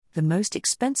the most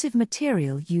expensive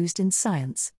material used in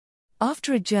science.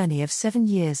 After a journey of 7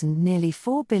 years and nearly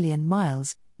 4 billion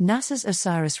miles, NASA's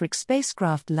OSIRIS-REx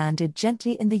spacecraft landed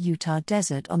gently in the Utah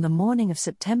desert on the morning of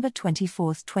September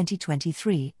 24,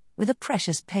 2023, with a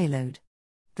precious payload.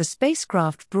 The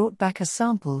spacecraft brought back a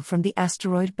sample from the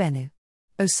asteroid Bennu.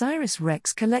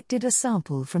 OSIRIS-REx collected a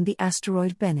sample from the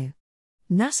asteroid Bennu.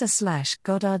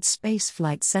 NASA/Goddard Space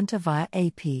Flight Center via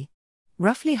AP.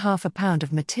 Roughly half a pound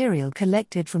of material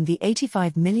collected from the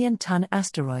 85 million ton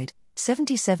asteroid,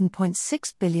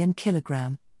 77.6 billion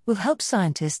kilogram, will help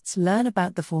scientists learn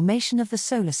about the formation of the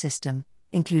solar system,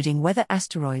 including whether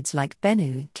asteroids like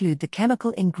Bennu include the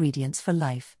chemical ingredients for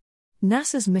life.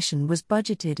 NASA's mission was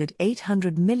budgeted at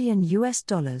 $800 million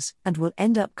and will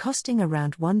end up costing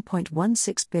around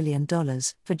 $1.16 billion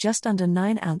for just under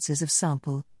 9 ounces of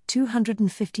sample,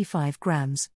 255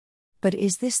 grams. But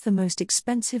is this the most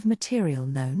expensive material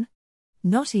known?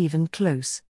 Not even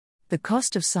close. The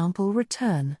cost of sample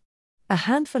return. A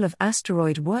handful of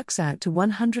asteroid works out to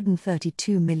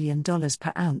 $132 million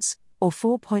per ounce, or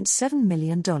 $4.7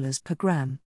 million per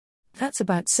gram. That's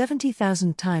about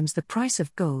 70,000 times the price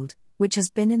of gold, which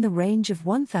has been in the range of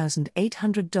 $1,800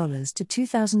 to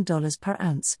 $2,000 per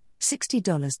ounce,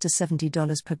 $60 to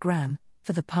 $70 per gram,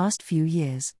 for the past few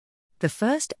years. The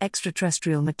first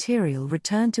extraterrestrial material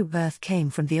returned to Earth came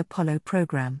from the Apollo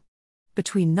program.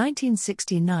 Between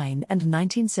 1969 and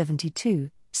 1972,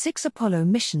 6 Apollo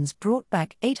missions brought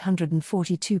back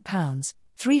 842 pounds,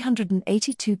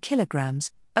 382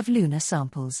 kilograms, of lunar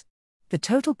samples. The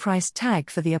total price tag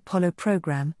for the Apollo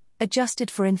program,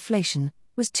 adjusted for inflation,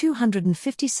 was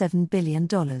 $257 billion.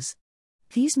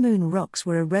 These moon rocks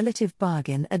were a relative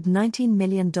bargain at $19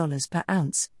 million per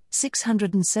ounce,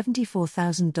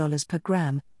 $674,000 per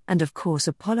gram, and of course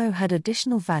Apollo had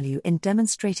additional value in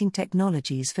demonstrating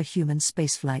technologies for human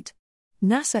spaceflight.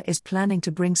 NASA is planning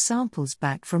to bring samples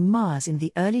back from Mars in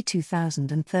the early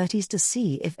 2030s to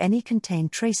see if any contain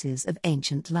traces of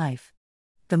ancient life.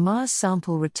 The Mars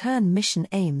Sample Return mission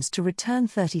aims to return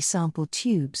 30 sample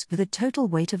tubes with a total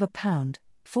weight of a pound,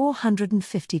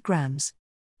 450 grams.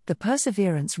 The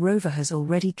Perseverance rover has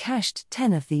already cached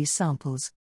 10 of these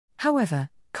samples. However,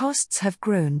 costs have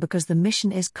grown because the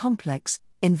mission is complex,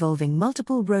 involving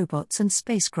multiple robots and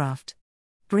spacecraft.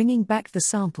 Bringing back the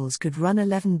samples could run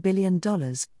 $11 billion,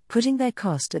 putting their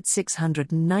cost at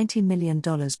 $690 million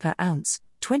per ounce,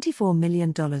 $24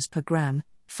 million per gram,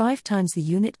 5 times the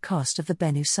unit cost of the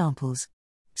Bennu samples.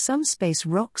 Some space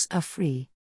rocks are free.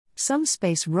 Some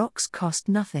space rocks cost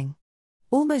nothing.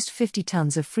 Almost 50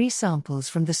 tons of free samples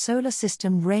from the solar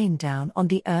system rain down on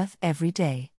the Earth every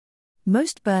day.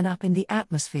 Most burn up in the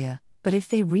atmosphere, but if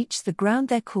they reach the ground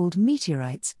they're called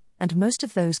meteorites, and most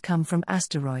of those come from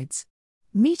asteroids.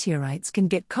 Meteorites can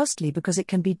get costly because it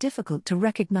can be difficult to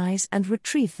recognize and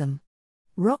retrieve them.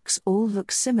 Rocks all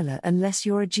look similar unless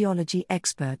you're a geology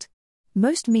expert.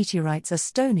 Most meteorites are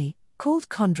stony, called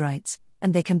chondrites,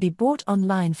 and they can be bought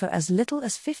online for as little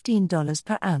as $15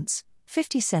 per ounce,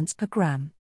 50 cents per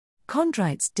gram.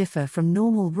 Chondrites differ from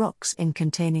normal rocks in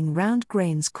containing round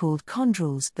grains called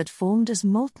chondrules that formed as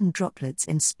molten droplets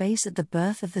in space at the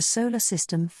birth of the solar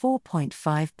system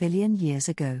 4.5 billion years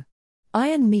ago.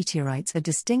 Iron meteorites are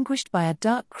distinguished by a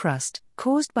dark crust,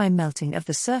 caused by melting of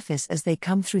the surface as they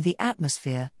come through the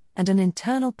atmosphere, and an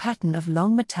internal pattern of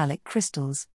long metallic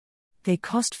crystals. They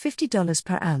cost $50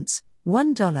 per ounce,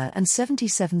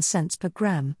 $1.77 per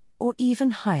gram, or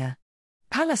even higher.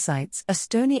 Pallasites are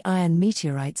stony iron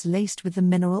meteorites laced with the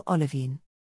mineral olivine.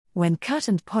 When cut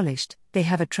and polished, they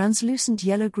have a translucent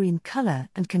yellow-green color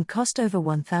and can cost over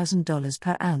 $1,000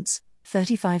 per ounce,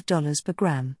 $35 per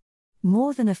gram.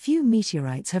 More than a few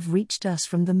meteorites have reached us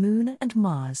from the Moon and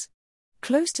Mars.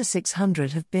 Close to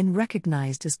 600 have been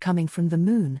recognized as coming from the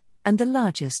Moon, and the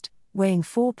largest, weighing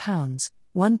 4 pounds,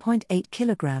 1.8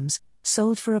 kilograms,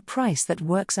 sold for a price that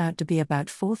works out to be about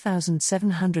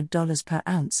 $4,700 per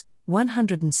ounce,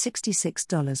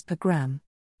 $166 per gram.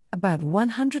 About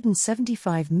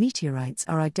 175 meteorites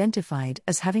are identified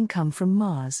as having come from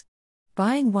Mars.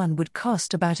 Buying one would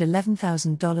cost about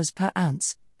 $11,000 per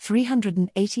ounce,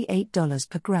 $388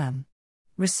 per gram.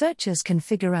 Researchers can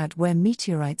figure out where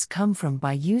meteorites come from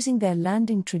by using their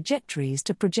landing trajectories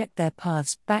to project their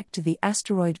paths back to the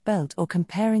asteroid belt or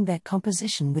comparing their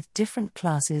composition with different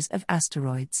classes of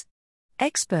asteroids.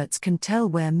 Experts can tell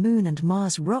where Moon and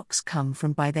Mars rocks come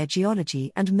from by their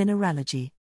geology and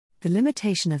mineralogy. The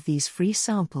limitation of these free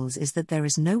samples is that there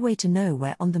is no way to know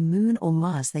where on the Moon or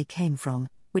Mars they came from,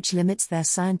 which limits their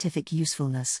scientific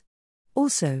usefulness.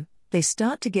 Also, they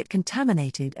start to get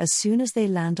contaminated as soon as they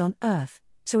land on Earth,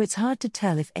 so it's hard to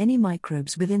tell if any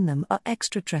microbes within them are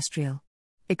extraterrestrial.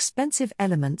 Expensive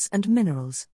elements and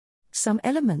minerals. Some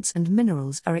elements and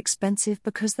minerals are expensive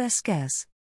because they're scarce.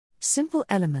 Simple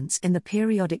elements in the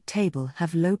periodic table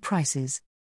have low prices.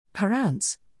 Per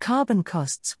ounce, carbon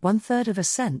costs 1/3 of a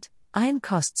cent, iron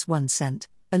costs 1 cent,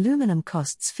 aluminum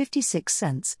costs 56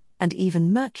 cents, and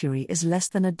even mercury is less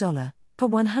than $1. Per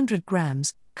 100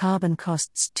 grams, carbon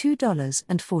costs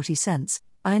 $2.40,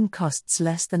 iron costs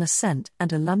less than a cent,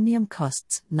 and aluminum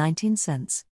costs 19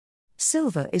 cents.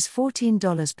 Silver is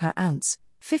 $14 per ounce,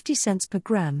 50 cents per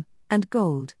gram, and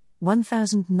gold,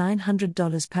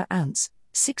 $1,900 per ounce,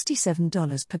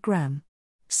 $67 per gram.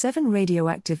 7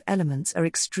 radioactive elements are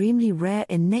extremely rare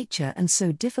in nature and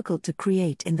so difficult to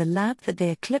create in the lab that they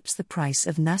eclipse the price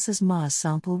of NASA's Mars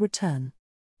sample return.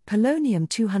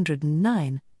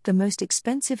 Polonium-209, the most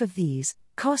expensive of these,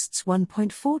 costs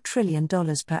 $1.4 trillion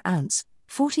per ounce,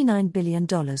 $49 billion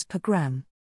per gram.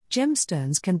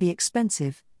 Gemstones can be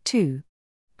expensive, too.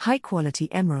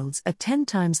 High-quality emeralds are 10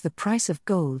 times the price of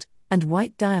gold, and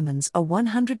white diamonds are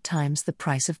 100 times the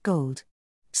price of gold.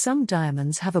 Some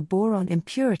diamonds have a boron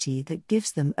impurity that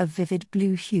gives them a vivid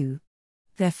blue hue.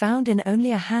 They're found in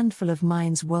only a handful of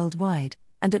mines worldwide,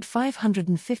 and at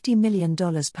 $550 million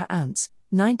per ounce,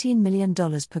 $19 million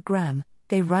per gram,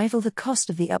 they rival the cost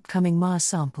of the upcoming Mars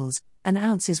samples. An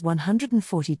ounce is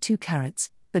 142 carats,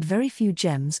 but very few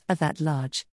gems are that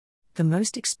large. The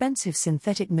most expensive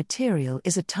synthetic material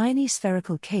is a tiny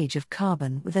spherical cage of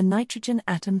carbon with a nitrogen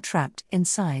atom trapped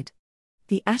inside.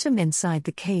 The atom inside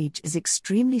the cage is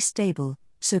extremely stable,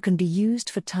 so can be used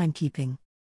for timekeeping.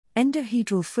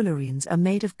 Endohedral fullerenes are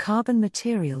made of carbon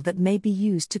material that may be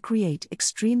used to create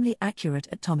extremely accurate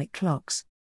atomic clocks.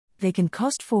 They can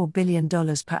cost $4 billion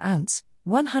per ounce,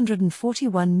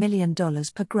 $141 million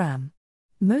per gram.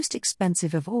 Most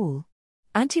expensive of all.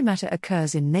 Antimatter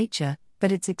occurs in nature,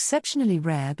 but it's exceptionally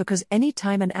rare because any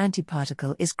time an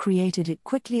antiparticle is created it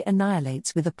quickly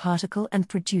annihilates with a particle and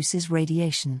produces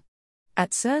radiation. At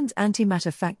CERN's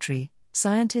antimatter factory,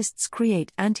 scientists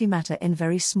create antimatter in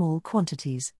very small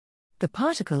quantities. The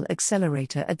particle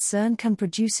accelerator at CERN can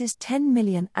produce 10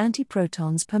 million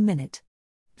antiprotons per minute.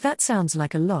 That sounds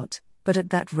like a lot, but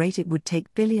at that rate it would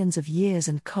take billions of years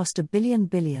and cost $1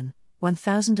 billion,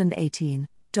 1018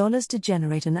 dollars to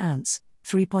generate an ounce,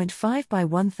 3.5 by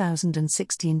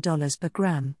 $1,016 per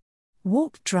gram.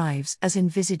 Warp drives as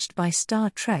envisaged by Star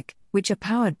Trek, which are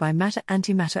powered by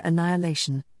matter-antimatter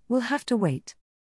annihilation, will have to wait.